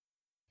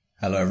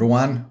Hello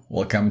everyone,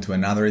 welcome to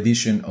another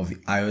edition of the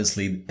iOS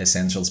Lead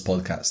Essentials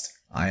podcast.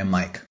 I am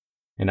Mike.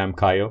 And I'm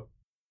Kyle.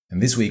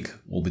 And this week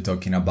we'll be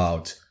talking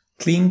about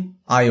clean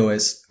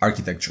iOS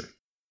architecture.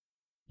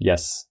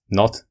 Yes,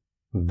 not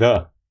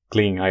the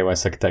clean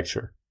iOS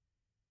architecture,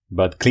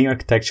 but clean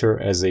architecture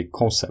as a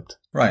concept.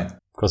 Right.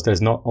 Because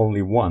there's not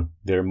only one,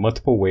 there are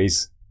multiple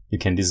ways you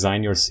can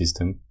design your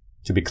system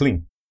to be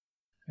clean.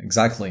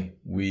 Exactly.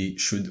 We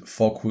should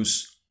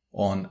focus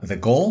on the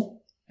goal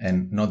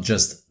and not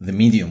just the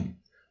medium.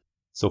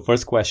 So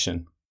first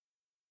question.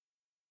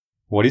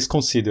 What is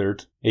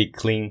considered a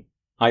clean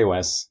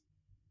iOS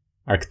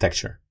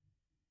architecture?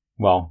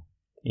 Well,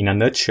 in a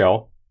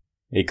nutshell,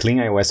 a clean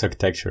iOS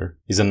architecture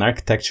is an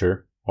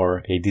architecture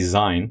or a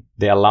design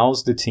that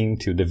allows the team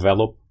to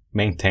develop,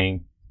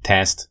 maintain,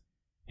 test,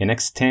 and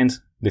extend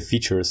the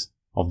features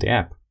of the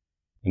app.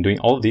 And doing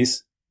all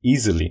this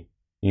easily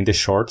in the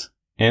short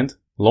and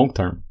long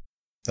term.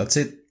 That's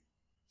it.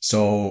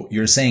 So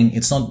you're saying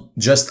it's not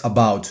just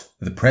about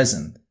the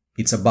present,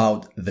 it's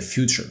about the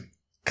future.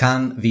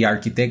 Can the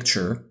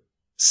architecture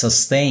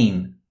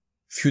sustain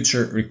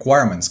future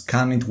requirements?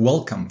 Can it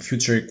welcome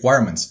future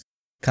requirements?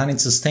 Can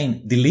it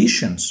sustain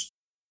deletions?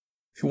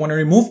 If you want to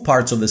remove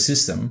parts of the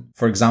system,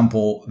 for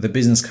example, the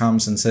business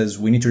comes and says,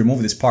 we need to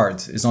remove this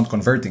part, it's not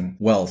converting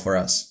well for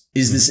us.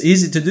 Is this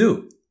easy to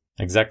do?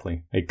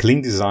 Exactly. A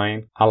clean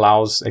design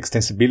allows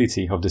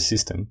extensibility of the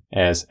system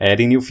as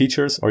adding new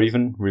features or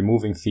even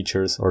removing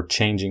features or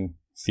changing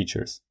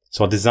features.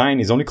 So a design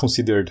is only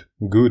considered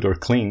good or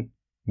clean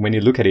when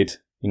you look at it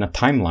in a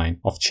timeline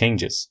of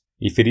changes.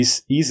 If it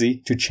is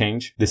easy to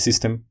change the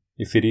system,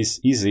 if it is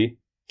easy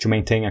to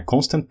maintain a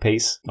constant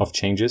pace of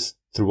changes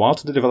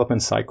throughout the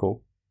development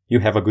cycle, you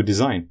have a good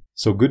design.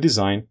 So good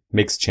design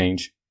makes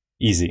change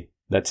easy.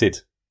 That's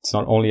it. It's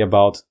not only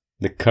about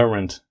the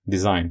current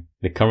design,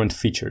 the current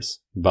features,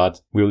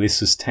 but will it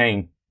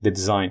sustain the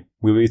design?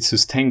 Will it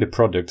sustain the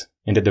product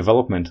and the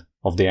development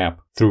of the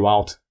app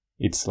throughout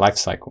its life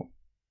cycle?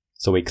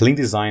 So a clean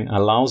design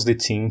allows the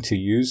team to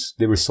use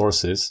the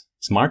resources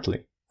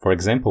smartly. For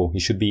example,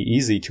 it should be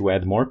easy to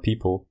add more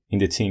people in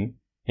the team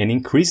and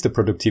increase the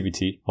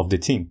productivity of the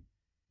team.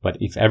 But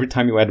if every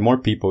time you add more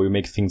people, you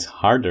make things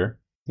harder,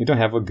 you don't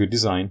have a good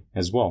design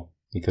as well,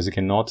 because you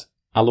cannot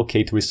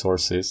allocate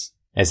resources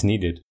as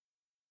needed.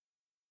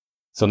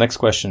 So next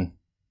question.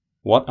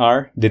 What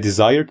are the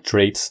desired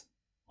traits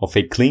of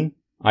a clean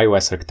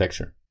iOS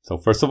architecture? So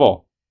first of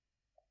all,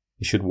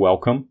 it should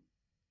welcome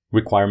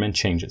requirement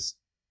changes,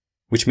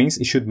 which means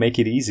it should make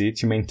it easy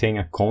to maintain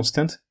a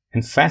constant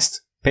and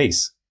fast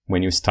pace.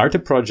 When you start a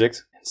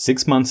project,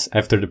 6 months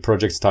after the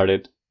project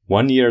started,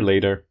 1 year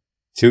later,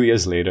 2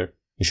 years later,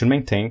 you should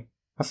maintain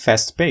a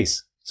fast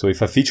pace. So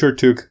if a feature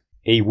took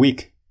a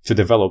week to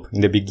develop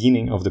in the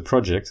beginning of the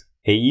project,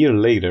 a year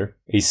later,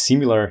 a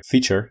similar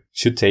feature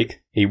should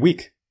take a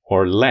week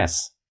or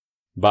less.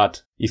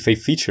 But if a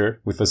feature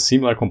with a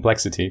similar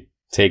complexity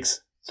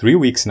takes 3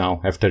 weeks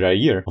now after a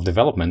year of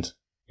development,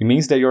 it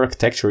means that your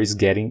architecture is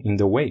getting in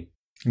the way.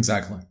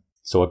 Exactly.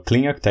 So a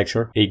clean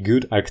architecture, a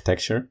good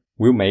architecture,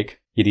 will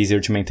make it easier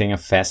to maintain a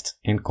fast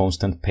and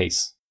constant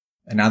pace.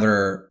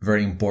 Another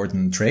very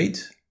important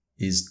trait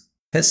is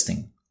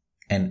testing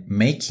and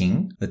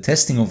making the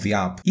testing of the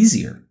app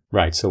easier.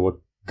 Right. So a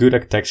good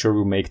architecture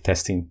will make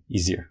testing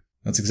easier.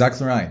 That's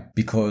exactly right.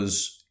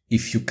 Because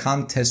if you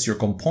can't test your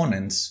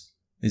components,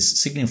 this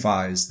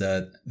signifies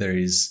that there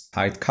is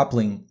tight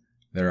coupling,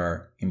 there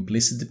are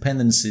implicit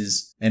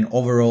dependencies, and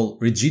overall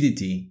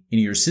rigidity in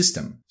your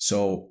system.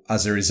 So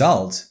as a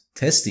result,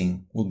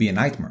 testing will be a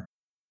nightmare.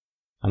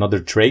 Another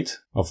trait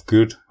of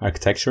good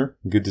architecture,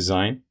 good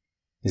design,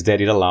 is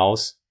that it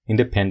allows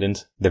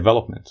independent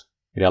development.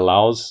 It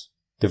allows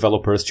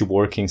developers to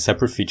work in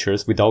separate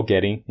features without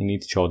getting in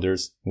each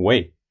other's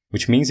way,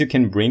 which means you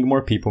can bring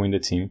more people in the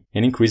team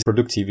and increase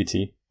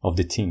productivity of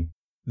the team.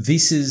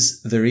 This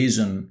is the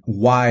reason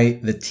why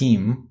the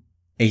team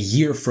a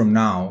year from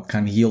now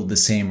can yield the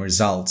same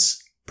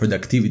results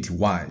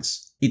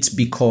productivity-wise. It's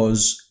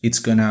because it's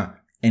gonna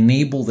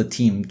enable the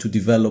team to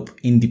develop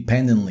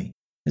independently.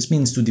 This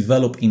means to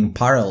develop in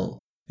parallel.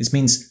 This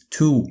means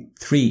 2,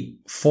 3,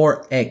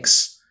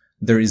 4x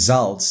the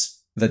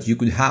results that you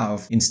could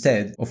have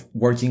instead of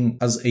working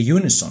as a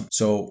unison.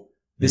 So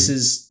this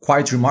is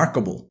quite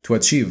remarkable to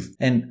achieve.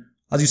 And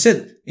as you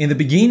said, in the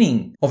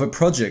beginning of a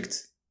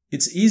project,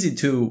 it's easy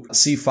to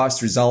see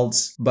fast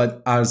results,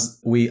 but as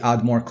we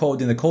add more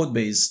code in the code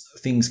base,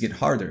 things get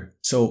harder.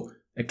 So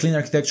a clean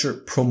architecture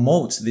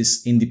promotes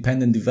this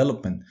independent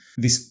development,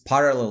 this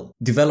parallel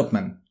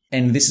development.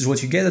 And this is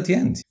what you get at the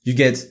end. You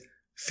get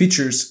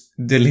features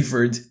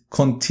delivered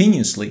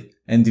continuously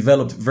and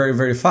developed very,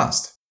 very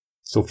fast.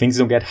 So things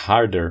don't get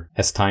harder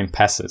as time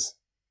passes.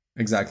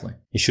 Exactly.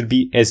 It should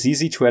be as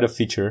easy to add a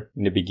feature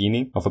in the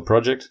beginning of a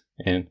project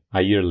and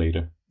a year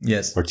later.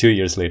 Yes. Or 2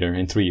 years later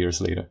and 3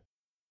 years later.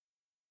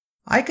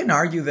 I can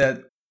argue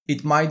that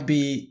it might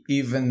be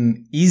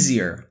even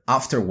easier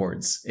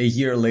afterwards, a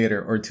year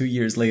later or 2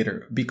 years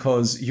later,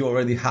 because you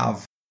already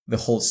have the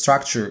whole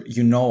structure.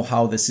 You know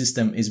how the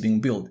system is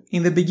being built.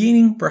 In the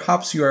beginning,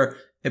 perhaps you are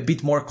a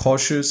bit more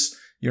cautious.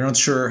 You're not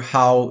sure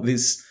how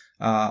this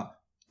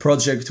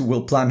project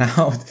will plan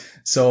out.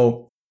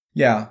 So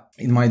yeah,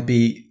 it might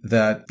be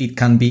that it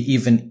can be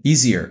even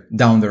easier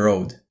down the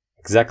road.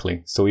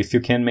 Exactly. So if you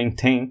can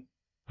maintain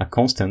a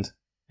constant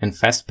and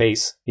fast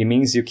pace, it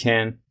means you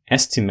can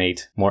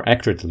estimate more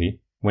accurately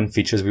when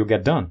features will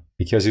get done,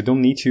 because you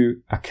don't need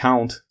to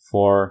account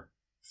for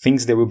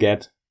things that will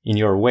get in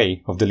your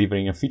way of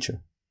delivering a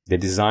feature. The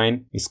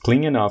design is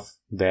clean enough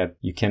that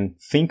you can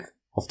think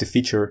of the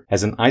feature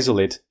as an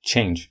isolated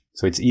change.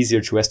 So it's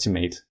easier to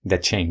estimate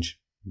that change.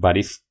 But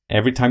if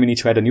every time you need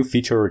to add a new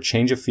feature or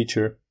change a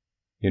feature,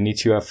 you need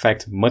to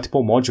affect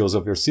multiple modules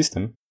of your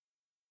system,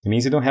 it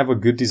means you don't have a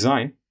good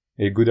design,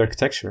 a good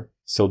architecture.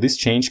 So this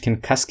change can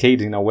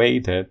cascade in a way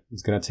that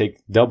it's going to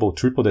take double,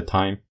 triple the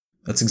time.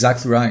 That's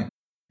exactly right.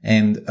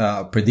 And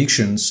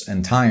predictions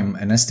and time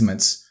and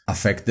estimates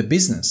affect the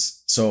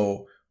business.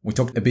 So we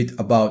talked a bit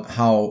about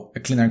how a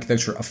clean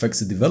architecture affects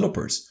the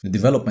developers, the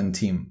development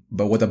team,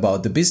 but what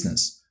about the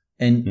business?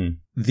 And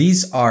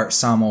these are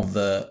some of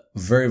the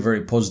very,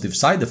 very positive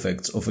side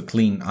effects of a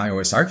clean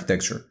iOS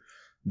architecture,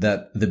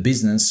 that the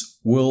business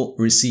will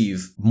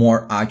receive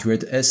more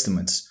accurate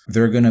estimates.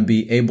 They're going to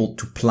be able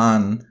to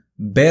plan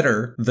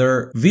better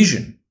their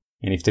vision.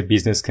 And if the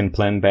business can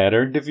plan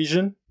better the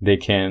vision, they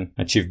can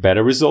achieve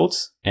better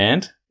results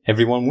and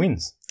everyone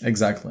wins.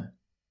 Exactly.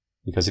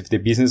 Because if the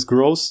business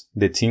grows,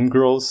 the team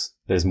grows,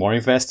 there's more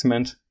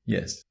investment.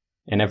 Yes.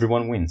 And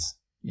everyone wins.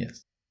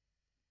 Yes.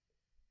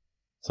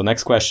 So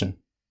next question.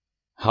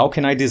 How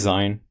can I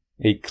design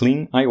a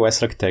clean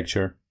iOS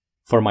architecture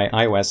for my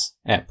iOS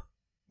app?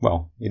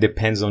 Well, it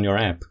depends on your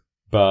app,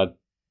 but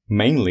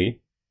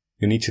mainly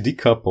you need to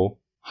decouple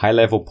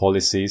high-level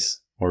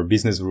policies or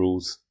business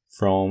rules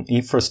from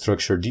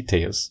infrastructure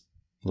details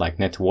like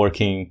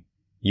networking,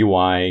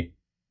 UI,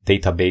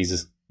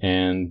 databases,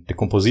 and the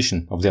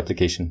composition of the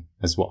application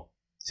as well.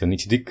 So you need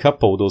to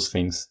decouple those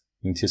things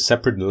into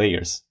separate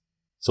layers.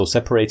 So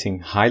separating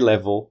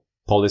high-level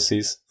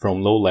policies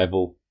from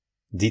low-level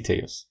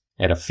details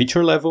at a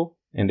feature level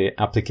and the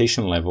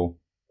application level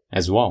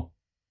as well,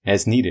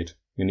 as needed.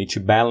 You need to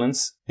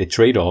balance the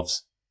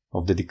trade-offs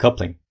of the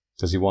decoupling,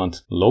 because you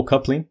want low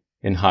coupling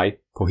and high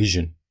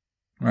cohesion.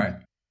 Right.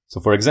 So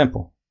for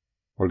example,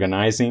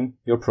 organizing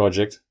your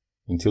project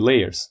into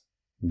layers: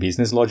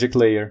 business logic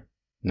layer,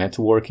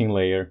 networking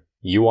layer,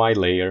 UI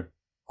layer,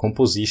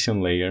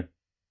 composition layer,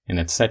 and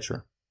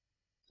etc.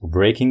 So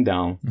breaking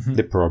down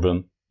the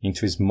problem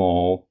into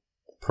small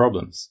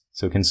problems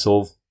so you can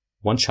solve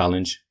one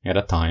challenge at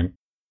a time.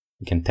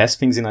 You can test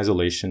things in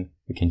isolation.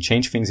 You can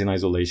change things in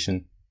isolation.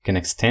 You can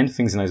extend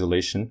things in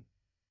isolation.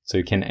 So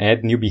you can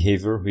add new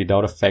behavior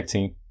without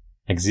affecting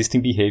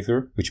existing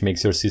behavior, which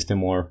makes your system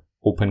more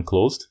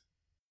open-closed,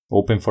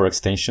 open for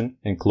extension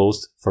and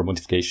closed for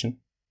modification,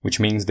 which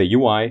means the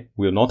UI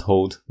will not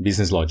hold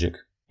business logic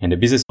and the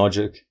business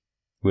logic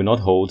will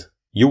not hold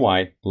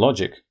UI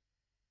logic.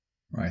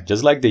 Right.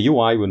 Just like the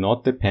UI will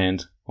not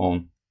depend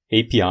on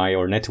API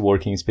or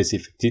networking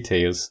specific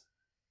details,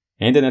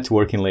 and the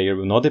networking layer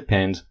will not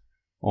depend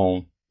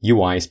on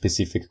UI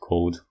specific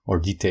code or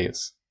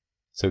details.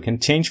 So you can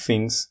change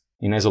things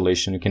in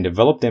isolation, you can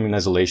develop them in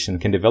isolation, you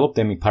can develop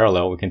them in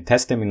parallel, you can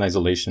test them in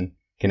isolation,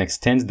 you can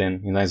extend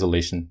them in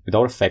isolation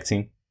without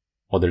affecting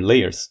other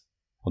layers,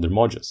 other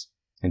modules.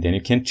 And then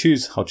you can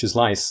choose how to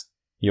slice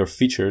your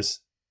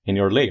features in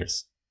your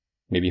layers.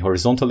 Maybe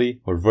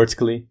horizontally or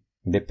vertically,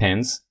 it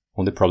depends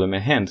on the problem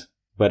at hand.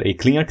 But a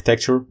clean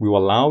architecture will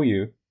allow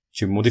you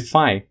to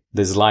modify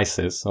the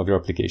slices of your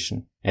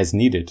application as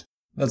needed.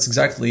 That's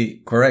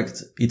exactly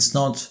correct. It's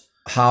not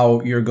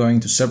how you're going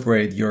to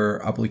separate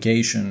your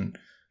application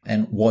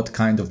and what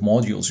kind of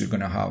modules you're going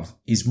to have.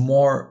 It's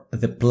more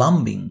the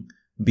plumbing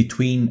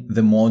between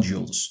the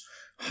modules,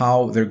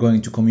 how they're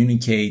going to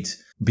communicate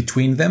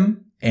between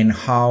them and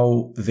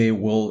how they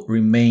will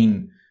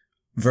remain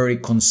very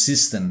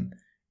consistent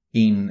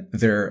in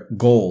their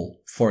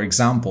goal. For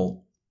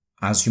example,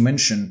 as you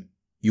mentioned,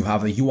 you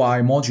have a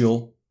UI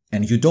module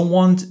and you don't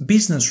want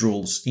business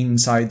rules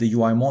inside the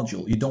UI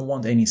module. You don't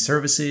want any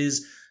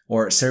services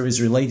or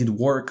service-related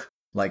work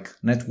like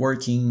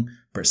networking,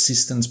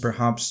 persistence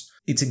perhaps.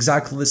 It's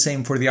exactly the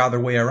same for the other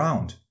way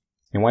around.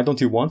 And why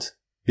don't you want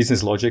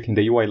business logic in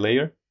the UI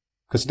layer?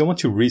 Because you don't want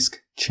to risk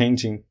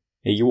changing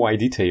a UI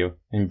detail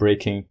and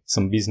breaking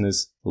some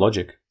business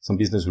logic, some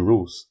business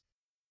rules.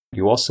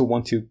 You also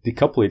want to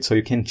decouple it so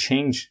you can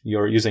change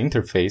your user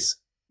interface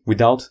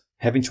without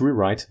having to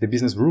rewrite the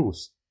business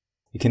rules.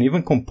 You can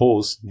even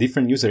compose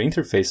different user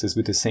interfaces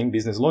with the same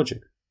business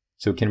logic.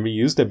 So you can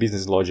reuse the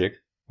business logic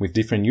with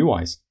different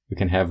UIs. You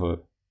can have a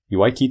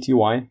UIKit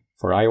UI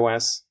for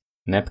iOS,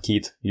 an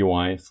AppKit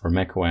UI for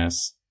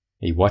macOS,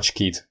 a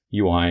WatchKit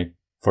UI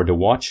for the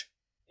watch,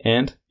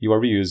 and you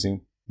are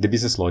reusing the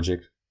business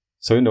logic.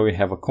 So you know you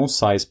have a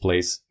concise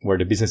place where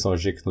the business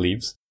logic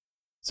lives.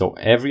 So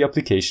every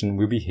application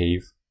will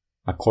behave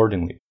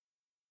accordingly.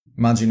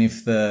 Imagine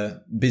if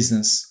the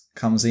business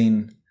comes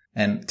in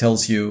and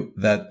tells you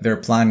that they're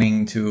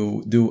planning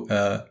to do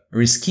a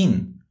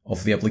reskin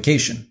of the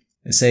application.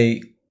 They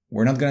say,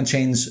 we're not going to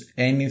change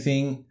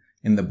anything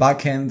in the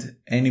backend,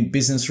 any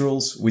business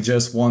rules. We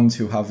just want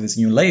to have this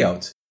new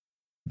layout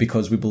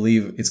because we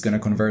believe it's going to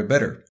convert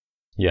better.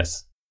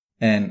 Yes.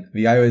 And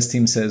the iOS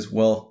team says,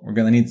 well, we're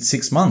going to need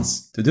 6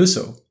 months to do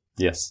so.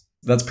 Yes.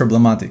 That's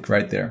problematic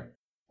right there.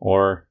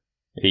 Or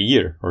a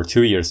year or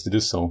 2 years to do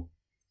so.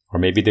 Or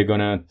maybe they're going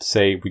to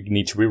say we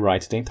need to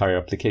rewrite the entire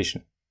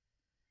application.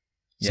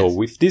 Yes.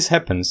 So if this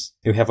happens,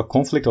 you have a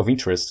conflict of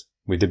interest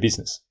with the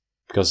business.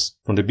 Because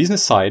from the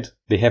business side,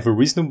 they have a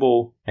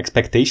reasonable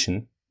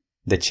expectation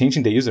that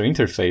changing the user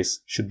interface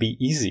should be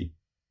easy.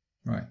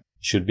 Right.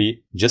 It should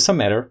be just a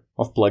matter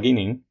of plugging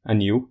in a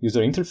new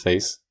user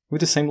interface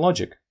with the same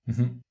logic.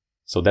 Mm-hmm.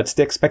 So that's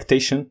the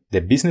expectation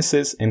that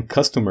businesses and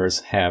customers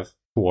have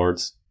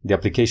towards the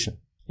application.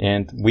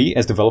 And we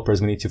as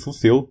developers, we need to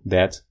fulfill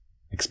that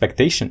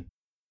expectation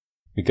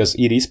because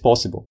it is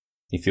possible.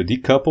 If you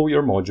decouple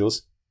your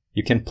modules,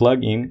 you can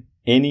plug in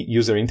any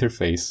user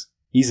interface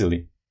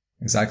easily.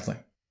 Exactly.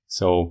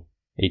 So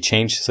a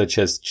change such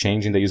as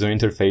changing the user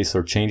interface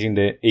or changing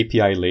the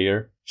API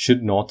layer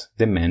should not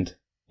demand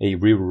a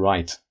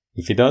rewrite.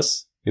 If it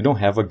does, you don't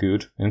have a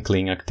good and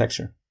clean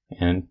architecture.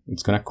 And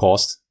it's going to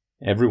cost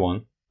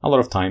everyone a lot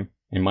of time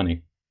and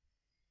money.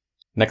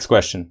 Next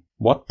question.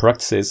 What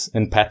practices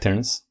and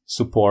patterns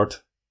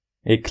support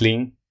a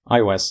clean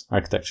iOS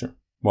architecture?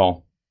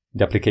 Well,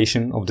 the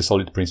application of the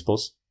solid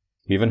principles.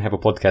 We even have a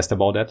podcast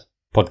about that.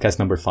 Podcast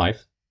number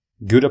 5.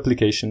 Good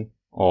application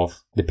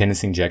of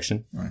dependency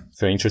injection. Right.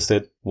 If you're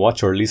interested,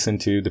 watch or listen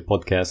to the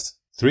podcast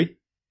 3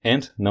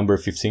 and number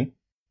 15.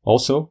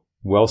 Also,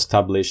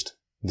 well-established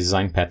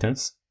design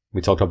patterns.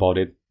 We talked about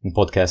it in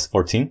podcast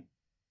 14.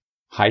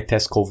 High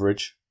test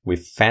coverage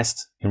with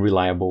fast and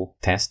reliable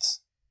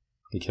tests,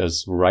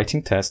 because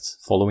writing tests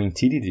following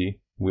TDD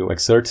will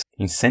exert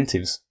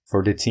incentives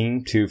for the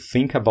team to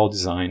think about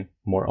design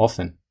more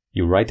often.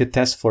 You write the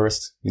test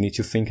first, you need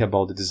to think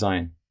about the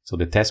design. So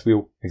the test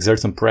will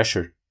exert some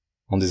pressure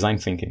on design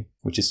thinking,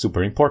 which is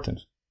super important.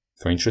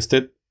 If you're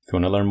interested, if you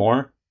want to learn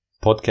more,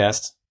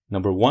 podcast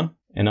number 1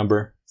 and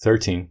number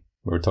 13,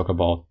 where we talk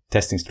about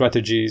testing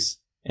strategies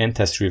and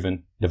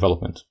test-driven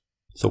development.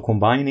 So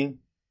combining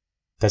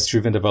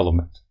test-driven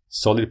development,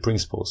 solid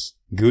principles,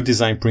 good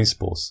design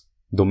principles,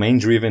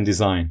 domain-driven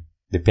design,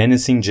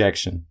 dependency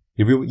injection,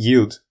 it will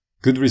yield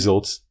good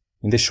results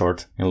in the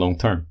short and long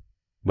term.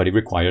 But it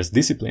requires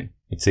discipline.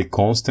 It's a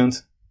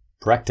constant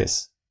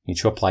practice. You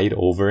need to apply it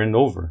over and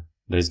over.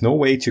 There is no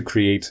way to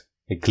create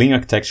a clean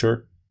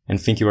architecture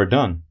and think you are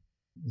done.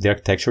 The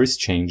architecture is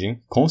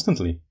changing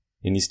constantly.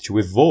 It needs to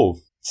evolve.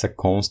 It's a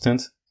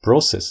constant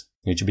process.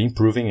 You need to be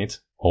improving it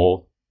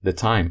all the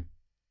time.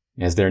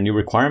 As there are new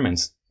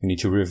requirements, you need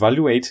to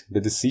reevaluate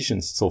the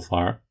decisions so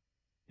far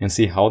and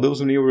see how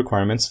those new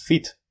requirements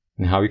fit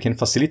and how you can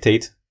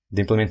facilitate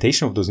the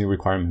implementation of those new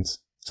requirements.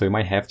 So you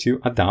might have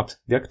to adapt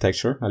the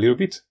architecture a little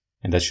bit,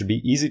 and that should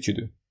be easy to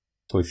do.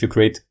 So if you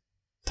create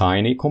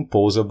tiny,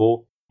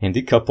 composable, and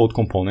decoupled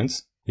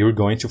components, you're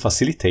going to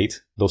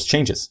facilitate those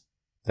changes.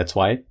 That's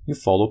why you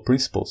follow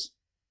principles.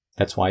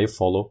 That's why you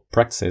follow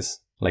practices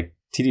like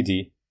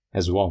TDD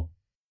as well.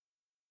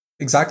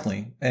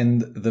 Exactly.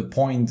 And the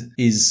point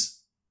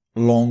is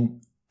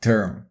long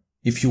term.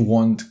 If you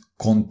want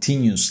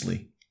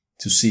continuously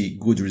to see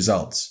good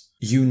results,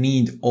 you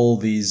need all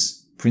these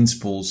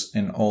principles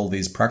and all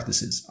these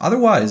practices.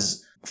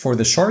 Otherwise, for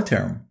the short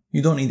term,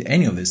 you don't need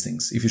any of these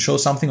things. If you show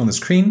something on the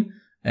screen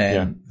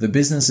and the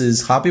business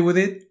is happy with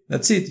it,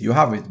 that's it. You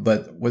have it.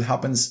 But what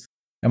happens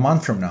a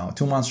month from now,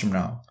 2 months from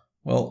now?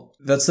 Well,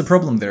 that's the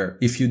problem there.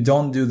 If you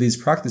don't do these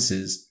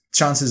practices,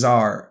 chances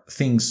are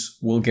things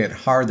will get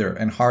harder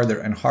and harder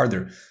and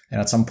harder.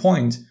 And at some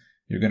point,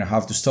 you're going to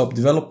have to stop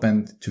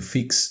development to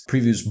fix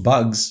previous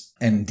bugs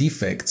and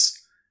defects.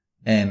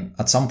 And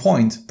at some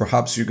point,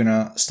 perhaps you're going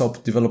to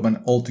stop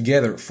development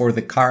altogether for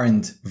the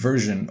current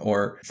version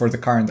or for the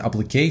current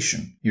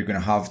application. You're going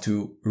to have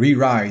to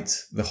rewrite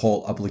the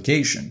whole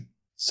application.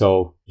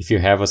 So if you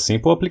have a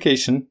simple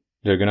application,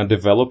 you're going to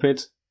develop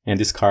it and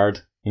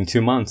discard in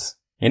 2 months.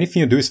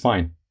 Anything you do is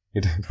fine.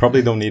 You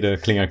probably don't need a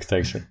clean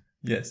architecture.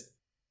 Yes.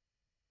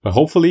 But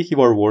hopefully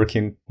you are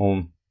working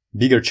on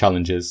bigger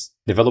challenges,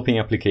 developing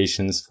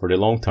applications for the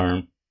long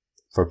term,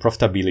 for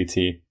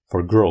profitability,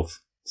 for growth.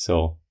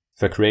 So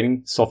if you're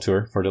creating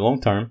software for the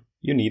long term,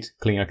 you need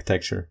clean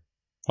architecture.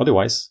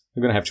 Otherwise,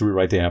 you're going to have to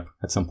rewrite the app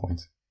at some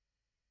point.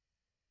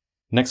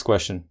 Next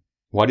question.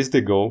 What is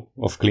the goal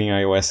of clean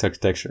iOS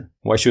architecture?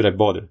 Why should I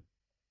bother?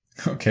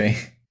 Okay.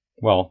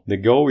 Well, the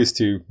goal is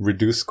to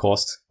reduce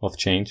cost of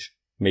change,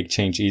 make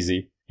change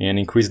easy, and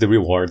increase the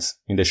rewards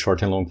in the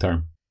short and long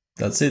term.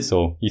 That's it.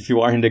 So if you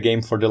are in the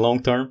game for the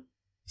long term,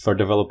 for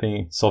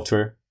developing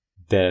software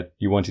that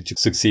you want it to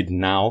succeed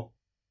now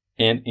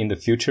and in the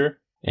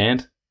future,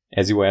 and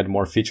as you add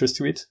more features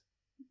to it,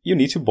 you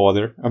need to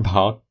bother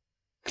about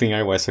clean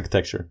iOS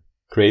architecture.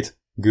 Create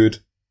good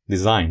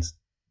designs,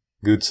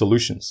 good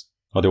solutions.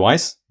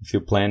 Otherwise, if you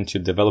plan to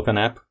develop an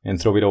app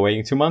and throw it away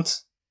in 2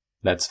 months,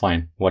 that's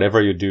fine.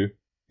 Whatever you do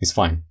is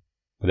fine.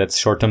 But that's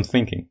short-term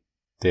thinking.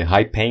 The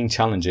high-paying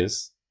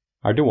challenges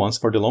are the ones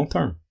for the long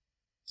term.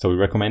 So we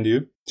recommend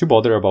you to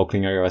bother about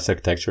clean iOS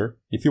architecture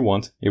if you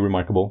want a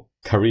remarkable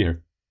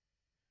career.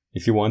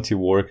 If you want to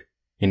work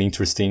in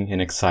interesting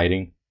and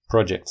exciting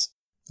projects.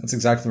 That's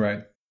exactly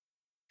right.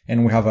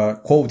 And we have a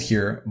quote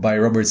here by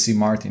Robert C.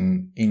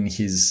 Martin in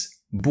his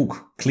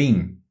book,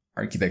 Clean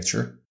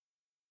Architecture.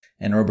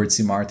 And Robert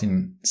C.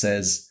 Martin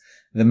says,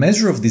 "The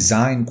measure of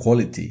design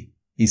quality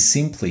is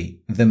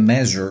simply the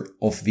measure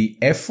of the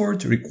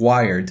effort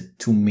required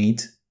to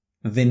meet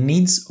the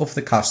needs of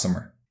the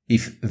customer.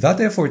 If that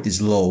effort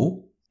is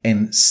low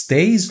and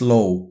stays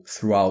low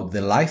throughout the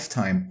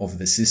lifetime of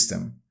the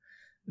system,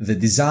 the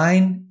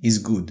design is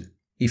good.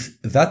 If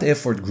that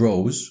effort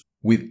grows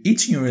with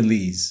each new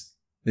release,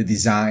 the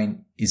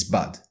design is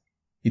bad."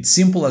 It's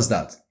simple as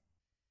that.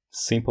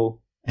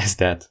 Simple as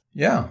that.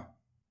 Yeah,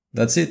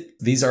 that's it.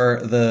 These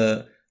are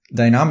the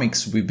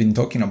dynamics we've been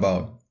talking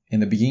about. In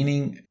the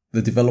beginning,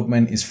 the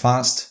development is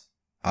fast.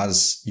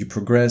 As you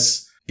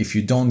progress, if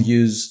you don't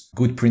use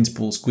good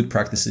principles, good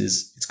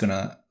practices, it's going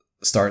to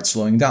start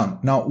slowing down.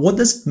 Now, what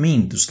does it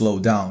mean to slow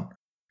down?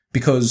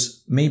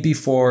 Because maybe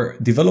for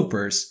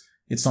developers,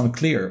 it's not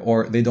clear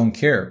or they don't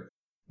care.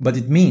 But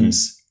it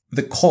means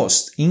the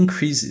cost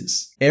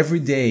increases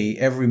every day,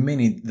 every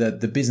minute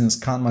that the business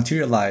can't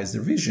materialize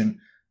their vision,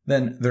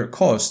 then their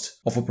cost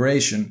of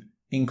operation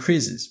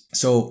increases.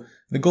 So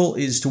the goal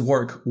is to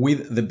work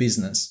with the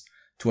business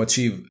to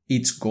achieve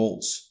its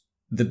goals,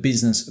 the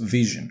business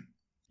vision.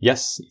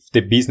 Yes, if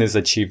the business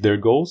achieve their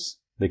goals,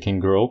 they can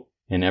grow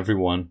and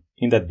everyone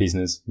in that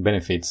business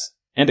benefits,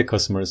 and the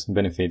customers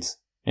benefits,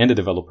 and the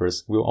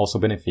developers will also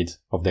benefit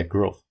of that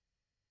growth.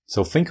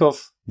 So think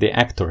of the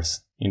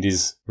actors in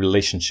this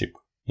relationship,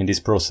 in this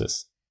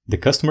process. The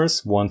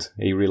customers want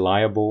a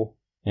reliable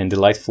and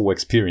delightful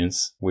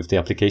experience with the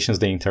applications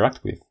they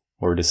interact with,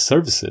 or the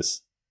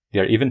services they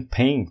are even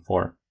paying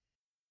for.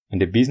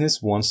 And the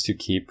business wants to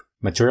keep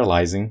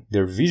materializing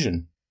their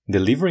vision,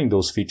 delivering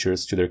those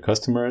features to their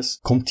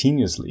customers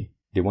continuously.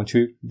 They want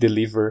to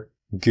deliver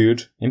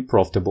good and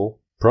profitable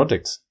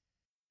products.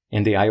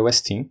 And the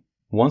iOS team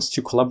wants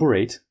to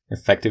collaborate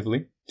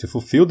effectively to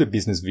fulfill the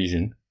business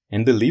vision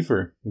and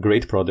deliver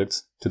great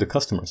products to the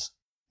customers.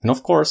 And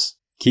of course,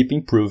 keep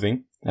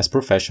improving as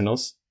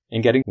professionals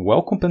and getting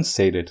well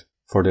compensated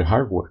for their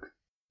hard work.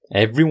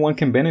 Everyone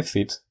can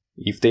benefit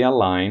if they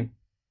align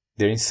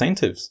their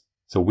incentives.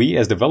 So we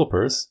as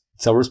developers,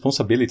 it's our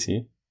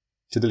responsibility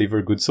to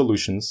deliver good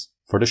solutions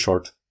for the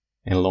short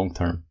and long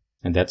term.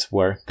 And that's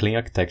where clean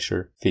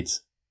architecture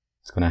fits.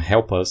 It's going to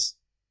help us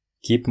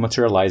keep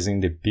materializing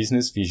the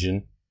business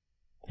vision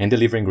and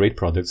delivering great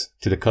products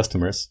to the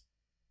customers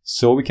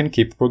so we can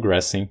keep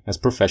progressing as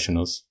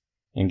professionals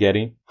and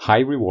getting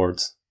high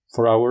rewards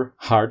for our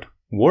hard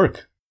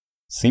work.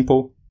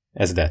 Simple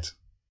as that.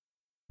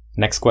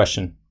 Next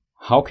question.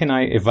 How can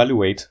I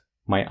evaluate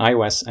my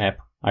iOS app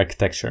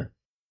architecture?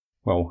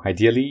 Well,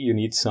 ideally you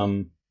need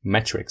some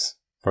metrics.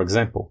 For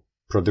example,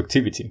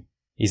 productivity.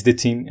 Is the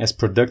team as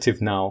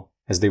productive now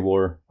as they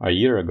were a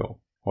year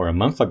ago, or a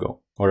month ago,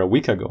 or a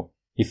week ago?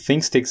 If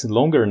things take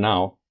longer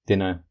now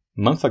than a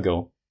month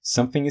ago,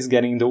 something is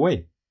getting in the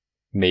way.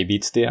 Maybe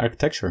it's the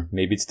architecture,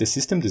 maybe it's the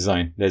system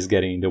design that is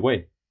getting in the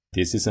way.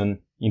 This is an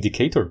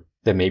indicator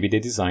that maybe the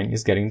design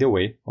is getting in the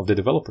way of the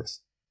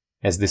developers.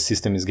 As the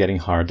system is getting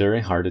harder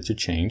and harder to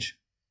change,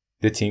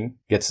 the team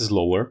gets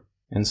slower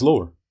and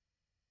slower.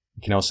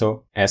 You can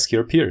also ask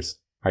your peers,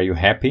 are you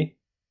happy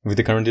with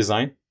the current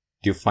design?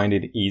 Do you find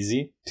it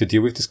easy to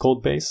deal with this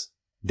code base?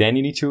 Then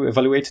you need to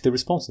evaluate the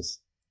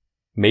responses.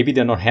 Maybe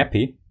they're not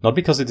happy, not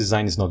because the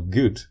design is not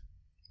good,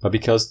 but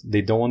because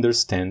they don't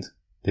understand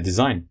the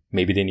design.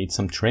 Maybe they need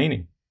some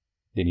training.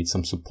 They need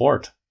some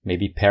support.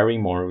 Maybe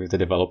pairing more with the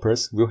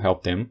developers will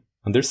help them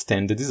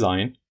understand the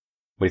design.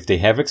 But if they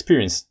have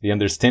experience, they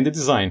understand the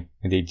design,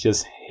 and they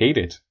just hate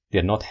it,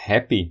 they're not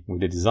happy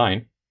with the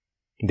design,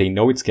 they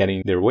know it's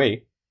getting their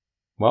way,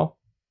 well,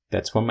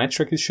 that's one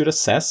metric you should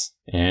assess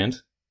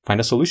and find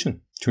a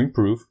solution to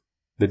improve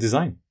the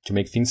design, to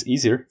make things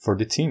easier for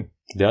the team,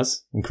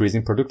 thus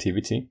increasing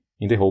productivity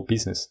in the whole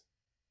business.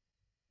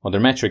 Other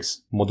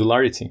metrics,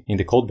 modularity in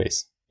the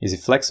codebase. Is it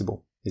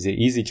flexible? Is it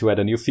easy to add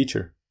a new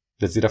feature?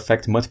 Does it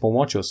affect multiple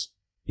modules?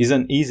 Is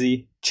an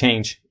easy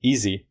change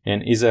easy,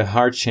 and is a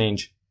hard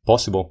change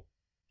possible?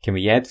 Can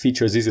we add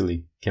features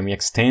easily? Can we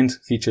extend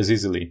features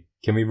easily?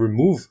 Can we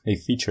remove a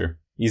feature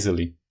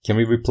easily? Can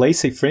we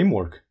replace a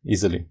framework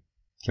easily?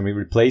 Can we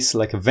replace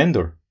like a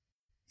vendor?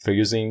 If we're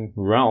using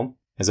Realm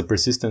as a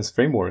persistence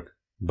framework,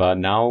 but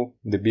now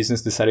the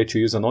business decided to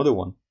use another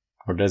one,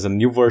 or there's a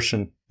new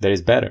version that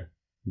is better,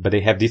 but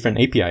they have different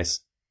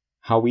APIs,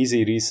 how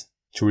easy it is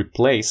to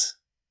replace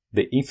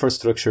the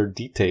infrastructure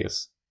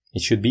details.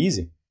 It should be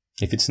easy.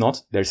 If it's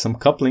not, there's some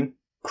coupling,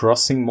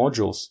 crossing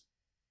modules.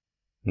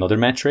 Another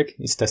metric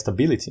is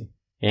testability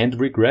and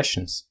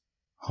regressions.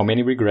 How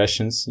many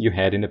regressions you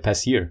had in the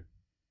past year,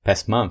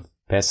 past month,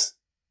 past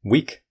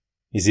week?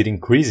 Is it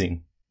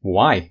increasing?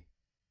 Why?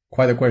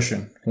 Quite a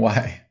question.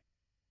 Why?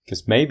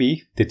 Because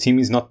maybe the team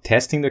is not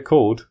testing the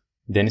code,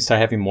 then you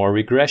start having more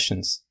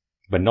regressions.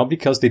 But not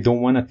because they don't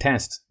want to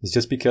test. It's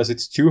just because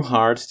it's too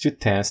hard to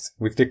test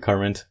with the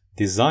current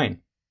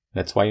design.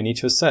 That's why you need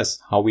to assess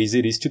how easy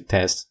it is to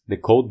test the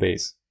code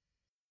base.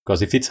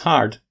 Because if it's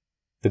hard,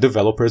 the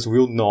developers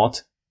will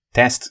not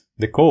test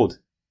the code.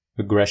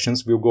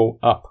 Regressions will go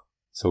up.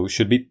 So it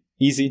should be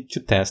easy to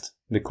test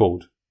the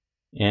code.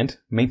 And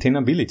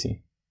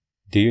maintainability.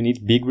 Do you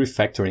need big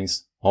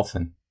refactorings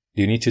often?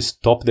 Do you need to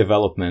stop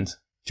development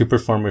to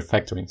perform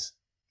refactorings?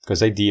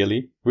 Because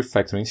ideally,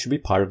 refactoring should be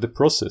part of the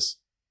process.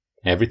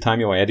 Every time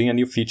you're adding a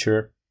new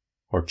feature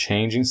or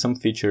changing some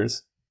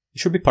features, it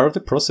should be part of the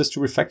process to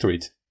refactor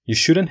it. You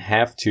shouldn't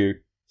have to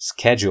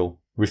schedule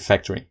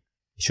refactoring.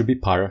 It should be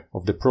part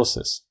of the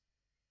process.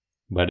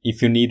 But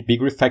if you need big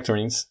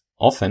refactorings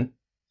often,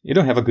 you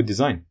don't have a good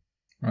design.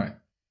 Right.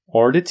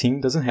 Or the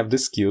team doesn't have the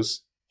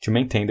skills to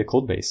maintain the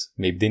code base.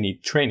 Maybe they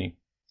need training.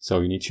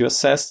 So you need to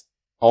assess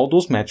all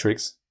those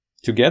metrics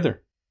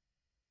together.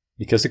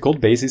 Because the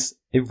code base is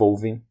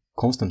evolving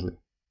constantly.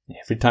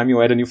 Every time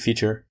you add a new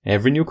feature,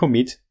 every new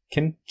commit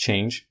can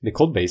change the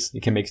code base.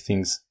 It can make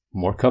things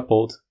more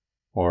coupled,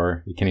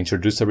 or it can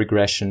introduce a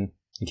regression.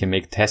 It can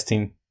make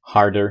testing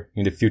harder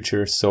in the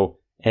future. So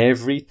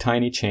every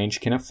tiny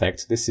change can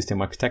affect the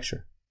system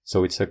architecture.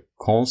 So it's a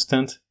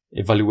constant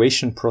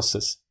evaluation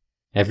process.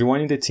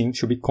 Everyone in the team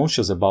should be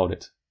conscious about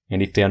it.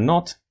 And if they are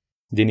not,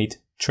 they need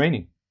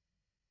training.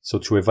 So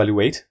to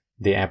evaluate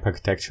the app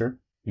architecture,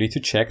 you need to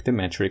check the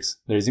metrics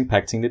that is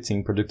impacting the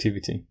team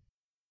productivity.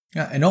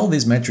 Yeah, and all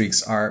these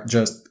metrics are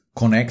just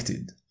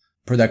connected.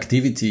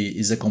 Productivity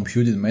is a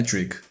computed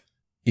metric.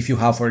 If you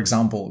have, for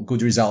example,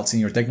 good results in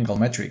your technical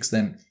metrics,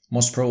 then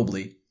most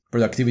probably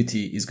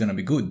productivity is going to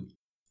be good.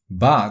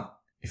 But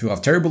if you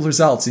have terrible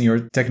results in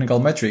your technical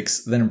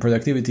metrics, then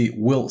productivity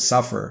will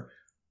suffer.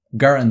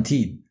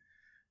 Guaranteed.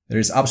 There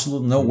is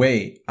absolutely no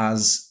way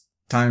as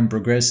time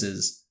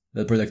progresses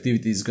that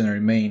productivity is going to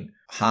remain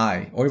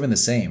high or even the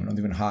same, not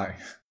even high.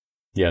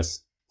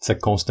 Yes, it's a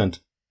constant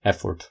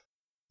effort.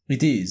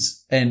 It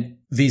is. And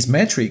these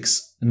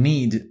metrics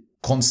need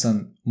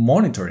constant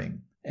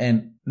monitoring.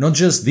 And not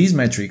just these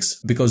metrics,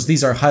 because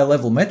these are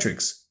high-level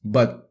metrics,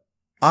 but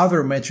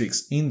other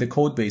metrics in the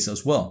code base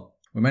as well.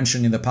 We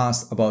mentioned in the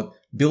past about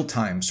build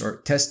times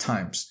or test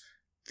times.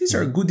 These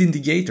are good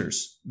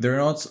indicators. They're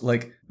not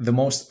like the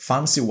most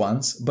fancy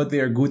ones, but they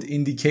are good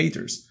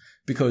indicators.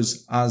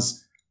 Because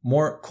as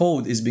more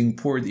code is being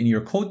poured in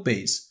your code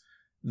base,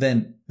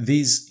 then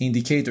these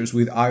indicators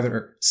will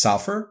either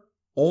suffer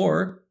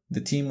or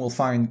the team will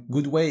find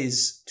good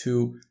ways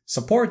to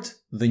support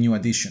the new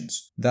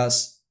additions.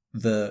 Thus,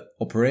 the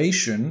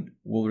operation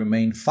will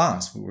remain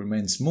fast, will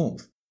remain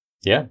smooth.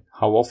 Yeah.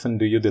 How often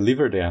do you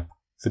deliver the app?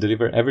 If you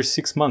deliver every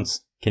 6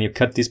 months, can you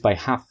cut this by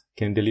half?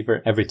 Can you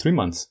deliver every 3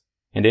 months?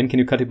 And then can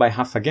you cut it by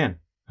half again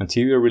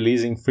until you're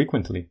releasing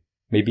frequently,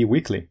 maybe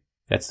weekly?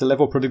 That's the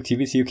level of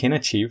productivity you can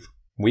achieve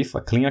with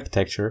a clean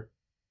architecture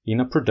in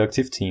a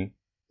productive team.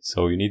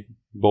 So you need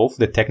both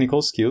the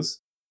technical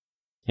skills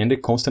and the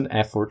constant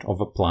effort of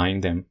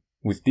applying them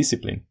with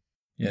discipline.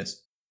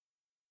 Yes.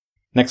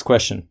 Next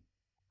question.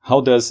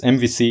 How does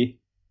MVC,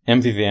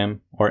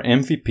 MVVM, or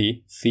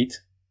MVP fit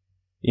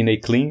in a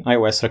clean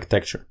iOS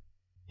architecture?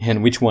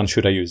 And which one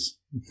should I use?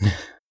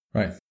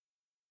 Right.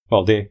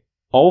 Well, they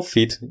all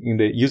fit in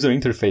the user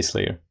interface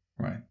layer.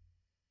 Right.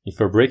 If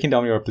you're breaking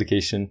down your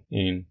application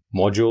in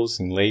modules,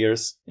 in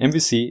layers,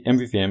 MVC,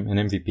 MVVM,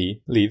 and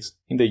MVP lives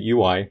in the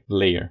UI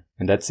layer.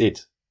 And that's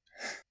it.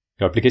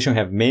 Your application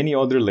have many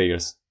other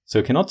layers. So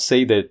you cannot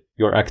say that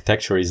your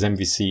architecture is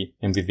MVC,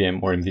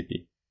 MVVM, or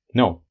MVP.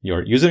 No,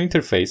 your user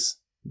interface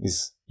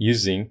is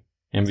using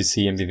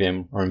MVC,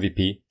 MVVM, or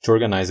MVP to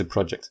organize the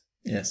project.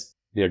 Yes.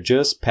 They are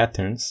just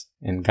patterns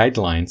and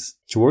guidelines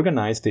to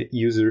organize the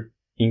user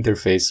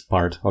interface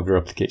part of your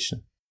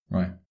application.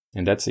 Right.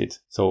 And that's it.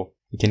 So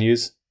you can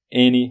use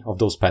any of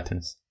those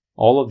patterns.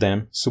 All of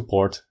them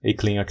support a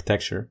clean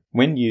architecture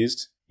when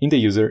used in the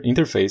user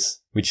interface,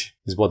 which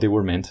is what they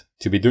were meant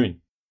to be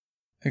doing.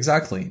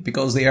 Exactly,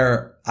 because they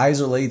are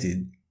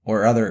isolated, or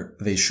rather,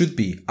 they should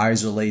be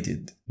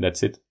isolated.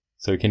 That's it.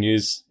 So you can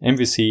use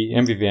MVC,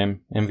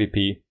 MVVM,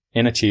 MVP,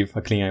 and achieve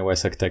a clean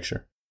iOS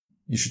architecture.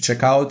 You should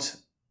check out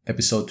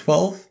episode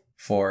 12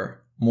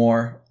 for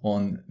more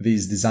on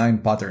these design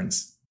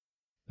patterns.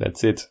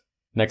 That's it.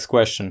 Next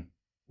question.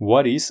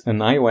 What is an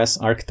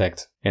iOS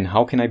architect and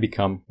how can I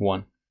become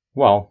one?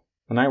 Well,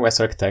 an iOS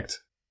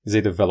architect is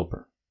a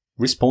developer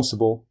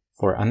responsible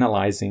for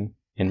analyzing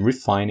and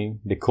refining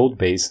the code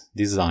base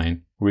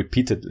design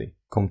repeatedly,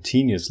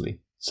 continuously.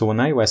 So an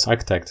iOS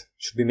architect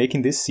should be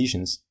making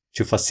decisions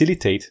to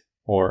facilitate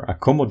or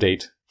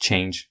accommodate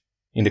change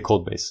in the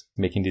code base,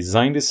 making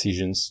design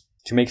decisions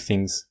to make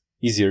things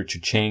easier to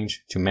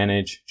change, to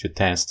manage, to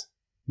test.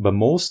 But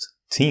most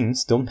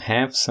teams don't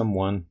have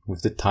someone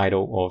with the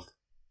title of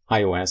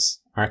iOS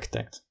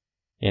architect.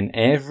 And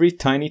every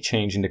tiny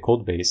change in the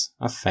code base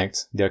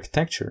affects the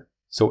architecture.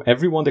 So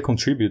everyone that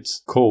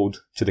contributes code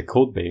to the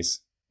code base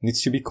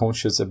needs to be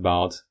conscious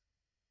about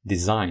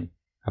design,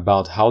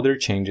 about how their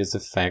changes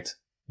affect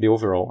the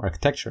overall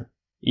architecture.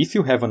 If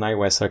you have an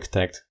iOS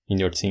architect in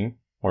your team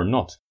or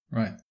not.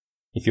 Right.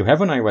 If you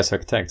have an iOS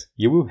architect,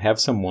 you will have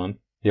someone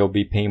that will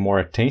be paying more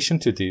attention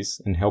to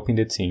this and helping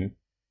the team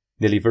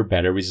deliver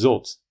better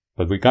results.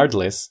 But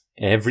regardless,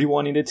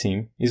 everyone in the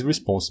team is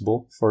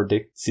responsible for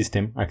the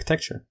system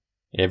architecture.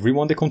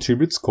 Everyone that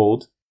contributes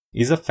code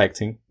is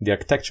affecting the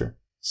architecture.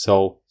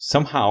 So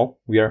somehow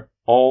we are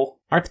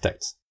all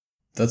architects.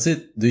 That's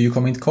it. Do you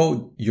commit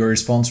code? You're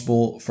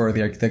responsible for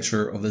the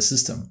architecture of the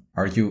system.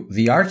 Are you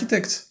the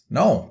architect?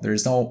 No, there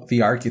is no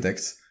the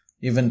architect.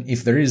 Even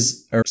if there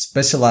is a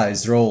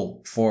specialized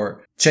role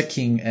for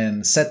checking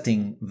and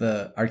setting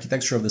the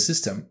architecture of the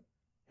system,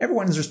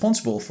 everyone is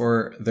responsible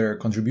for their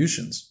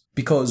contributions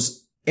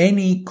because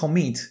any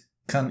commit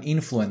can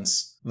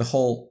influence the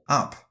whole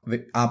app,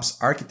 the app's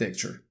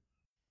architecture.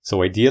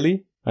 So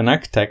ideally, an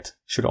architect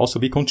should also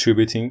be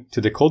contributing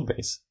to the code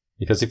base.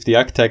 Because if the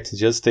architect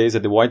just stays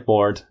at the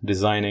whiteboard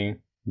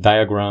designing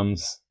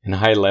diagrams and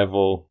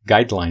high-level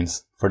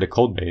guidelines for the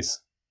code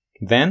base,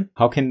 then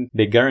how can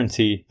they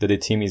guarantee that the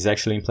team is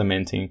actually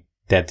implementing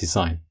that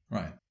design?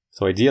 Right.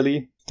 So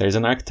ideally, there's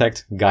an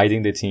architect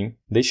guiding the team.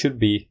 They should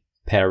be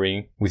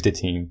pairing with the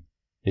team.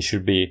 They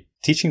should be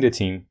teaching the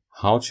team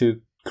how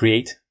to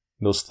create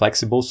those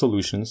flexible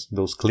solutions,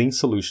 those clean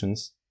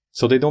solutions,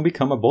 so they don't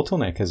become a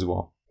bottleneck as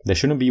well. There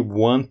shouldn't be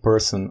one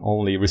person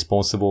only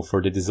responsible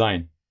for the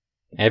design.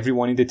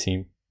 Everyone in the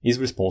team is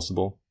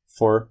responsible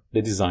for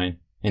the design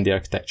and the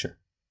architecture.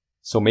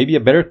 So maybe a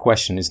better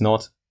question is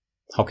not,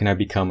 how can I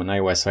become an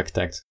iOS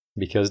architect?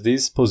 Because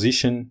this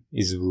position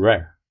is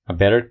rare. A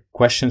better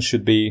question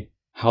should be,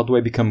 how do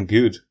I become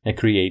good at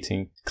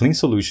creating clean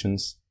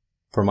solutions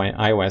for my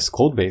iOS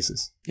code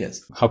bases?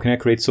 Yes. How can I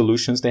create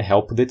solutions that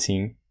help the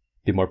team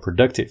be more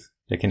productive,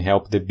 that can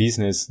help the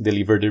business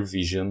deliver their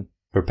vision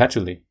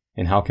perpetually?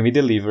 And how can we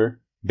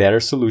deliver better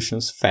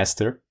solutions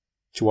faster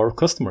to our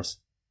customers?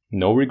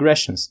 No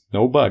regressions,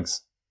 no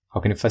bugs. How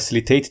can we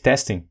facilitate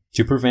testing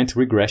to prevent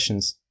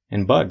regressions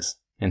and bugs,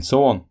 and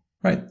so on?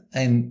 Right.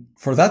 And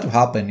for that to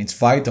happen, it's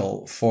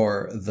vital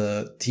for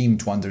the team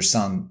to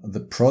understand the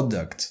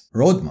product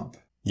roadmap.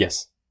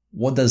 Yes.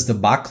 What does the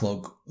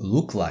backlog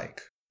look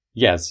like?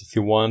 Yes, if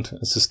you want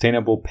a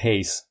sustainable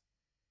pace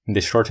in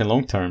the short and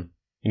long term,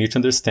 you need to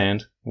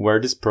understand where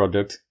this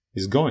product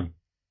is going.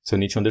 So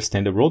you need to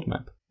understand the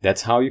roadmap.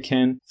 That's how you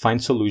can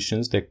find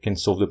solutions that can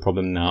solve the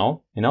problem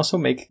now and also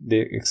make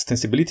the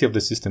extensibility of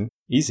the system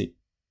easy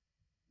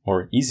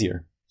or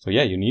easier. So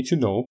yeah, you need to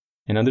know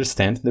and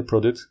understand the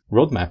product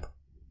roadmap.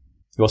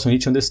 You also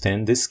need to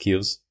understand the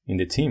skills in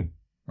the team.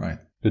 Right.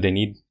 Do they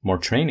need more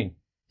training?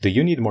 Do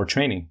you need more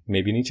training?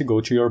 Maybe you need to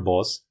go to your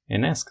boss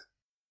and ask,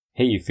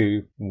 hey, if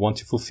you want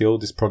to fulfill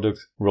this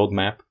product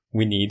roadmap,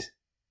 we need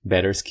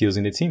better skills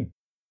in the team.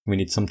 We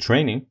need some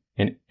training,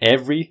 and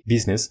every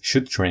business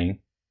should train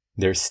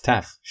their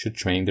staff, should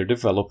train their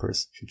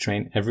developers, should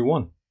train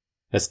everyone.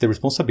 That's the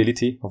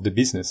responsibility of the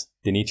business.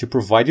 They need to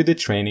provide you the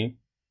training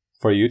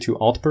for you to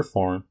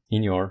outperform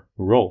in your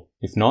role.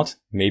 If not,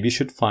 maybe you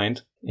should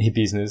find a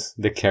business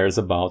that cares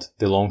about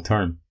the long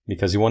term,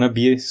 because you want to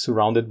be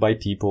surrounded by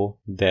people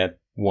that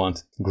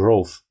want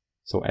growth.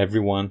 So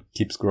everyone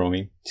keeps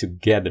growing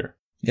together.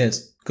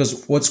 Yes,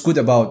 because what's good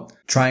about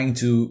trying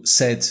to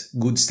set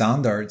good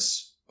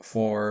standards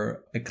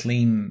for a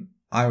clean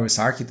iOS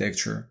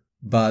architecture,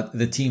 but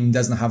the team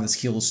doesn't have the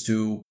skills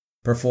to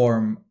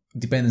perform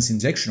dependency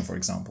injection, for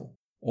example,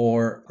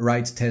 or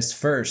write tests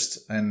first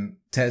and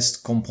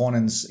test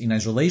components in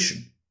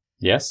isolation.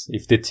 Yes,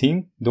 if the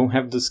team don't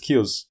have the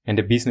skills and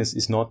the business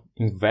is not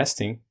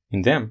investing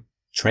in them,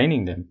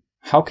 training them,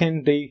 how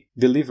can they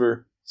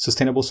deliver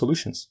sustainable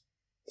solutions?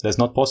 That's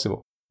not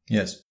possible.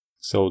 Yes.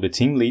 So the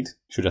team lead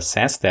should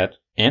assess that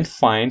and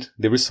find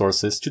the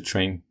resources to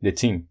train the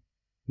team.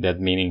 That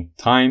meaning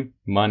time,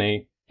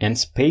 money, and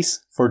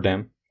space for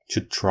them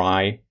to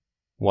try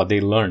what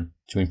they learn,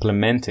 to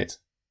implement it.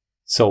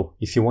 So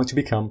if you want to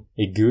become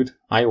a good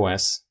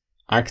iOS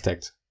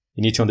architect,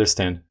 you need to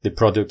understand the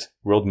product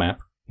roadmap,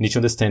 you need to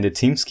understand the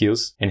team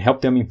skills and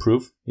help them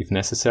improve if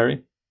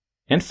necessary.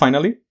 And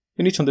finally,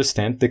 you need to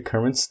understand the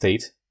current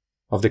state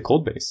of the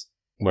code base.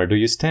 Where do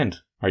you stand?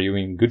 Are you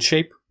in good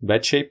shape,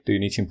 bad shape? Do you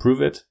need to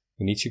improve it?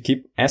 You need to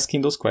keep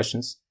asking those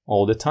questions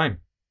all the time,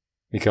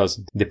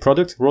 because the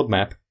product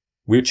roadmap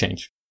will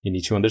change. You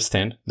need to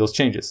understand those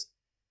changes.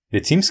 The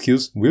team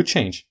skills will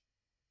change.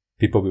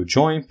 People will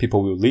join,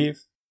 people will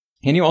leave.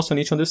 And you also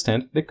need to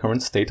understand the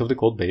current state of the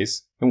code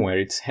base and where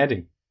it's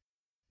heading.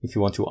 If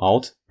you want to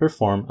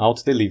outperform,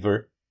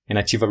 out-deliver, and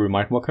achieve a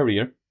remarkable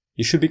career,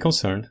 you should be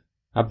concerned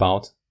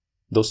about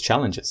those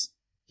challenges.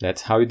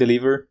 That's how you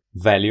deliver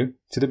value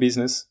to the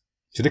business,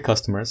 to the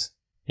customers,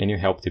 and you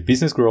help the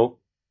business grow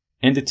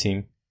and the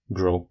team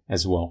grow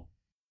as well.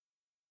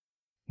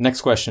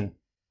 Next question.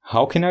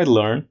 How can I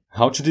learn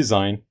how to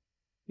design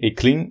a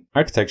clean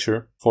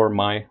architecture for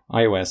my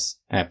iOS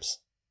apps?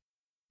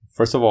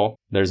 First of all,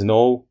 there's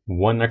no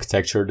one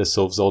architecture that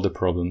solves all the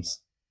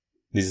problems.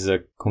 This is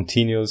a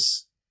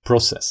continuous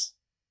process.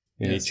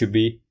 You need to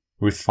be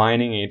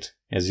refining it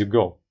as you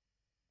go.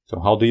 So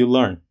how do you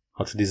learn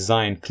how to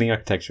design clean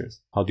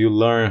architectures? How do you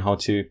learn how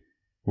to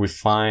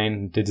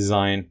refine the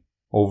design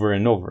over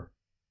and over?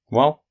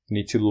 Well, you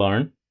need to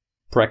learn,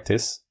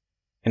 practice,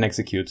 and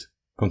execute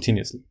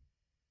continuously.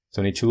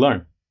 So you need to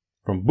learn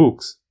from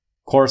books,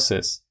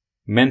 courses,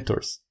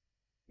 mentors.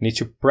 You need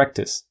to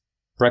practice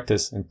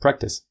and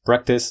practice.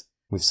 Practice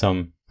with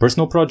some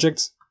personal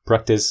projects,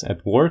 practice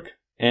at work,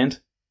 and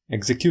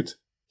execute.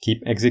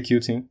 Keep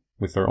executing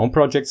with your own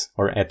projects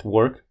or at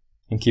work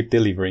and keep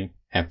delivering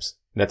apps.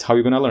 That's how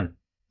you're going to learn.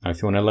 Now,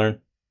 if you want to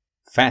learn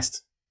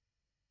fast,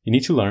 you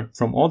need to learn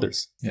from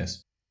others.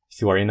 Yes.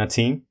 If you are in a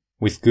team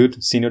with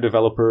good senior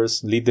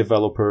developers, lead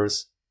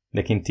developers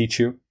that can teach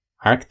you,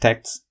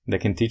 architects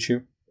that can teach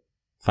you,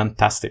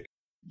 fantastic.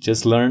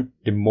 Just learn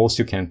the most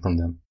you can from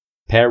them.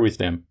 Pair with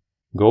them.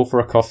 Go for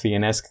a coffee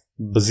and ask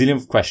a bazillion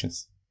of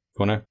questions. If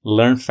you want to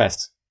learn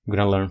fast, you're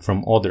going to learn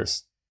from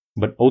others.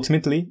 But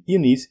ultimately, you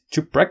need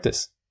to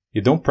practice.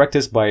 You don't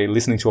practice by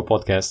listening to a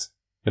podcast.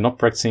 You're not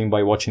practicing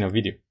by watching a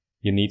video.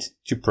 You need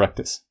to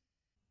practice.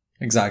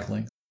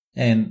 Exactly.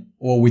 And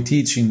what we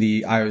teach in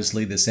the iOS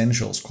Lead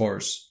Essentials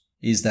course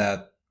is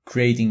that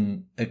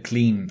creating a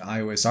clean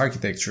iOS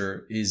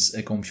architecture is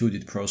a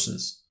computed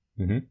process.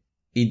 Mm-hmm.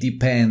 It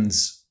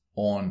depends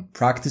on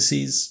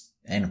practices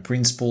and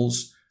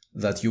principles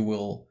that you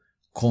will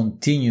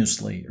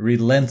continuously,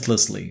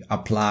 relentlessly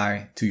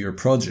apply to your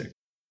project.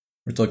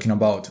 We're talking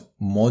about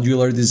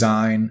modular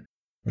design.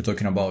 We're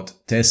talking about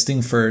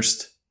testing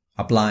first,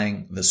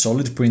 applying the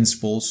solid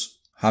principles,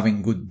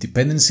 having good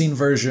dependency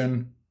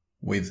inversion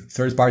with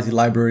third-party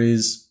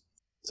libraries.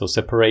 So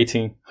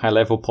separating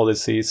high-level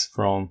policies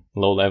from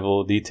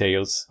low-level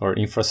details or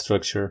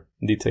infrastructure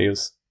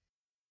details.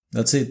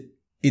 That's it.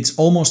 It's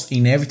almost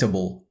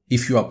inevitable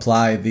if you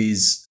apply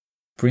these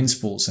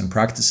principles and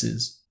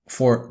practices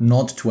for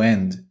not to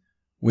end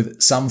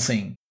with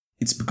something.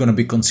 It's going to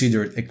be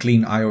considered a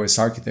clean iOS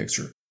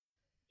architecture.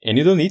 And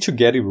you don't need to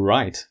get it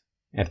right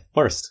at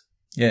first.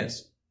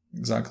 Yes,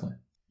 exactly.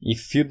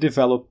 If you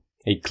develop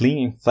a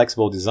clean and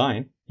flexible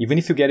design, even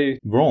if you get it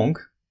wrong,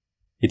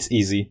 it's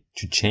easy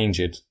to change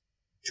it,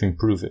 to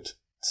improve it.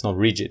 It's not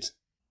rigid.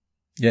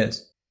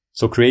 Yes.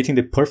 So creating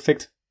the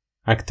perfect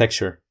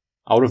architecture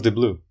out of the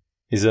blue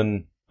is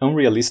an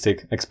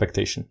unrealistic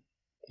expectation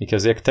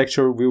because the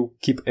architecture will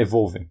keep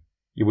evolving.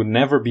 It will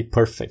never be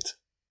perfect,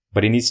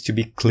 but it needs to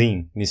be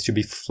clean, it needs to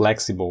be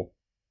flexible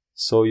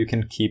so you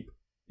can keep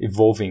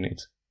evolving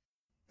it.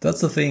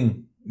 That's the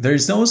thing. There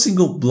is no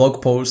single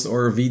blog post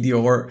or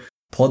video or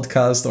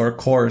podcast or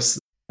course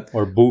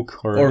or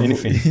book or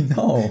anything.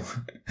 No,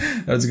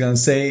 that's going to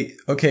say,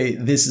 okay,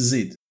 this is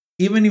it.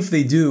 Even if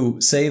they do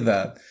say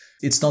that,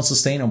 it's not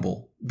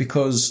sustainable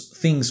because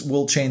things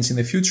will change in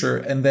the future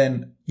and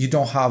then you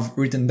don't have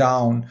written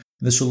down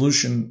the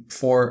solution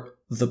for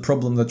the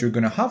problem that you're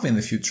going to have in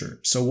the future.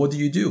 So what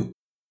do?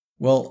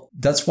 Well,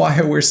 that's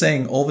why we're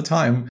saying all the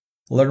time,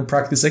 learn,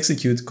 practice,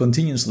 execute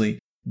continuously,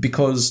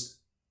 because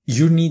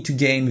you need to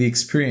gain the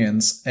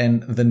experience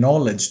and the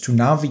knowledge to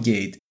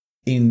navigate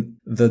in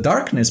the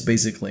darkness,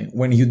 basically.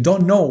 When you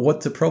don't know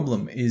what the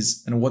problem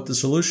is and what the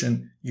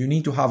solution, you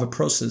need to have a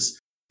process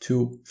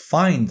to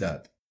find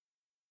that.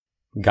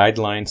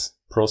 Guidelines,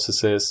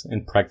 processes,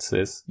 and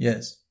practices.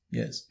 Yes.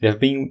 They have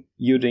been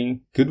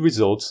yielding good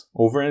results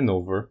over and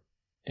over,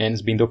 and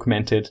it's been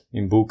documented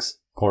in books,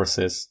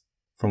 courses,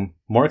 from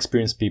more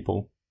experienced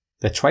people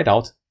that tried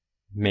out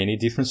many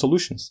different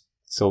solutions.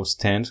 So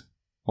stand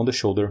on the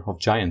shoulder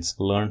of giants,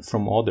 learn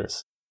from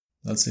others.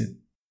 That's it.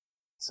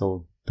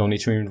 So don't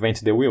need to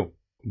reinvent the wheel.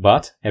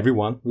 But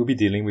everyone will be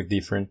dealing with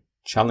different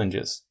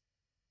challenges.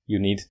 You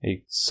need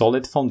a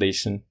solid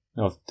foundation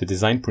of the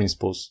design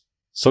principles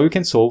so you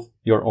can solve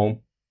your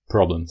own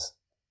problems.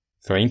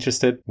 If you're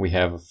interested, we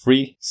have a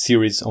free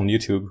series on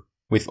YouTube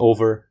with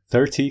over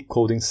 30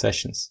 coding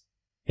sessions.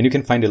 And you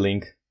can find the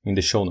link in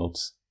the show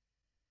notes.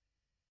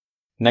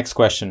 Next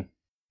question.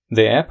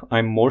 The app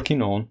I'm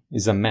working on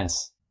is a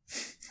mess.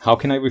 How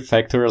can I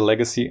refactor a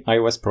legacy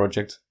iOS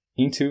project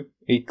into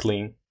a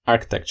clean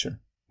architecture?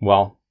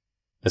 Well,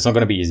 that's not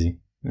going to be easy.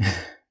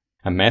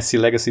 A messy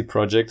legacy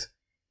project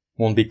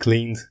won't be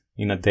cleaned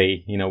in a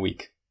day, in a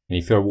week. And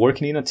if you're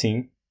working in a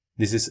team,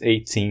 this is a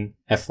team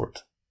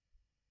effort.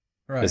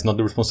 Right. It's not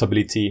the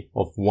responsibility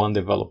of one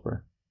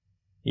developer.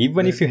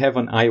 Even if you have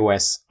an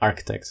iOS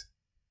architect,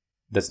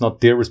 that's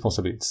not their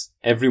responsibility. It's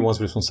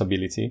everyone's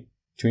responsibility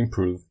to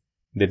improve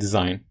the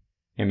design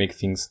and make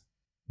things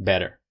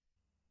better.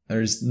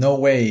 There is no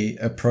way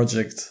a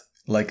project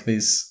like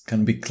this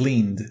can be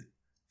cleaned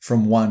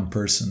from one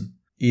person.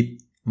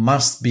 It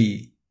must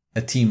be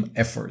a team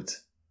effort.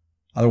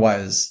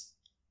 Otherwise,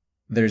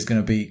 there's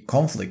going to be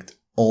conflict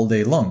all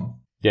day long.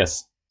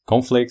 Yes.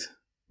 Conflict,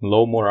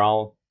 low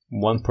morale.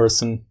 One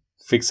person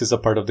fixes a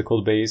part of the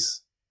code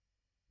base.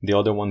 The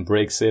other one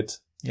breaks it.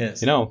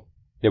 Yes. That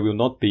will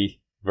not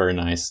be very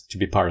nice to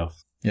be part of.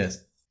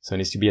 Yes. So it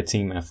needs to be a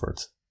team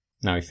effort.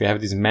 Now, if you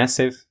have this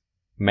massive,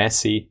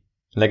 messy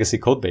legacy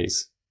code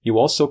base, you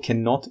also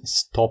cannot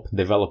stop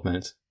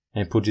development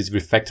and put this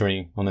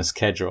refactoring on a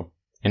schedule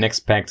and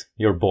expect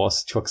your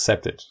boss to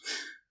accept it.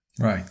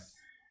 Right.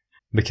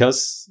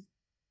 Because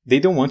they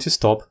don't want to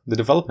stop the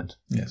development.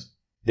 Yes.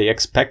 They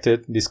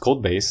expected this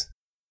code base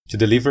to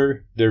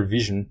deliver their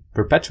vision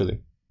perpetually.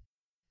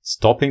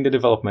 Stopping the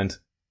development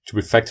to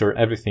refactor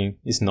everything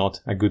is not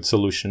a good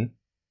solution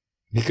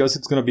because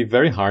it's going to be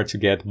very hard to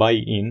get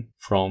buy-in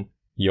from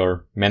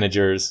your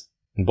managers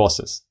and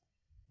bosses.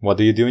 What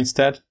do you do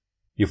instead?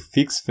 You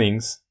fix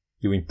things,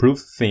 you improve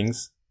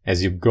things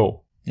as you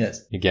go.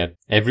 Yes. You get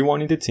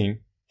everyone in the team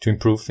to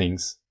improve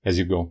things as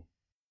you go.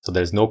 So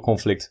there's no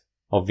conflict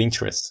of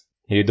interest.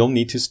 And you don't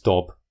need to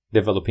stop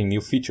developing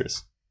new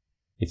features.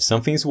 If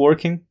something is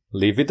working,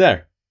 leave it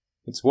there.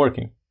 It's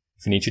working.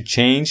 If you need to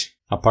change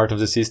a part of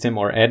the system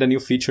or add a new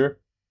feature,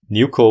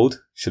 new code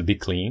should be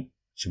clean,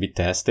 should be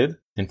tested,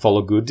 and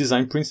follow good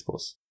design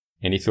principles.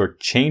 And if you're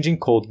changing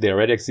code that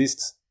already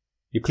exists,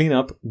 you clean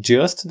up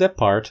just that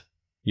part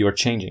you are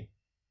changing.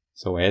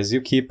 So as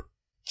you keep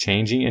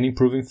changing and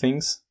improving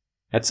things,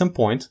 at some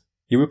point,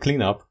 you will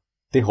clean up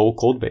the whole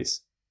code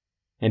base.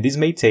 And this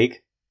may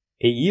take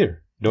a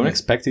year. Don't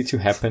expect it to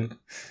happen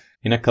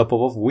in a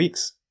couple of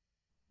weeks.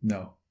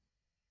 No.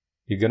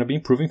 You're going to be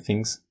improving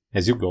things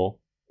as you go,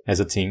 as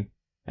a team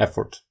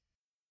effort.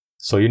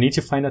 So you need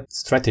to find a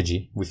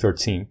strategy with your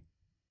team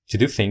to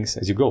do things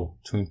as you go,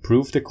 to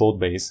improve the code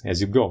base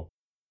as you go.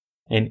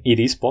 And it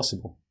is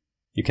possible.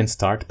 You can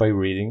start by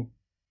reading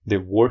the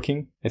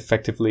Working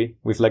Effectively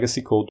with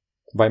Legacy Code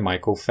by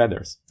Michael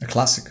Feathers. A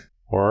classic.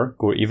 Or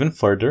go even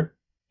further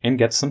and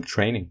get some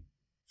training.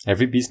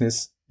 Every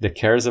business that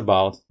cares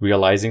about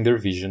realizing their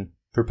vision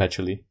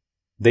perpetually,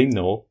 they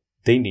know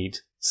they need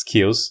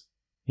skills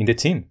in the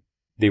team.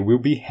 They will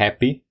be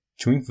happy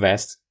to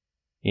invest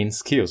in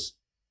skills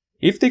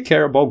if they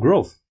care about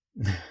growth.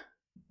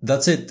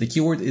 That's it. The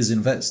keyword is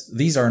invest.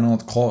 These are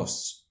not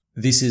costs.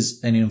 This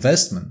is an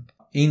investment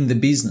in the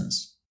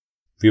business.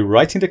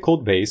 Rewriting the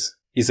code base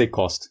is a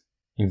cost.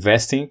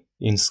 Investing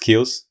in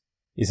skills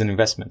is an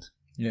investment.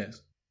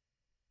 Yes.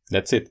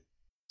 That's it.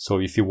 So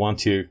if you want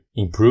to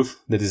improve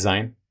the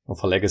design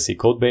of a legacy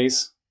code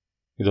base,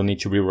 you don't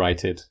need to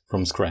rewrite it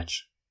from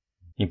scratch.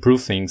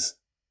 Improve things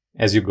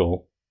as you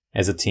go,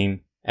 as a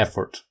team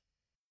effort.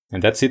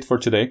 And that's it for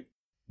today.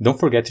 Don't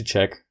forget to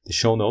check the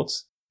show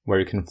notes where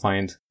you can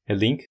find a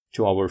link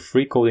to our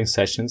free coding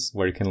sessions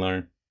where you can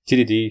learn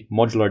TDD,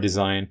 modular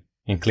design,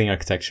 and clean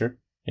architecture.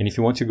 And if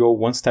you want to go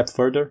one step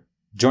further,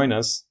 join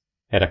us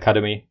at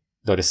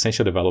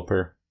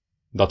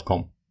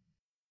academy.essentialdeveloper.com.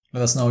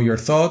 Let us know your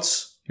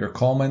thoughts, your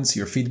comments,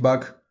 your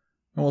feedback,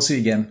 and we'll see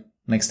you again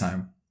next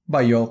time.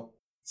 Bye, y'all.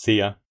 See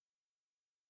ya.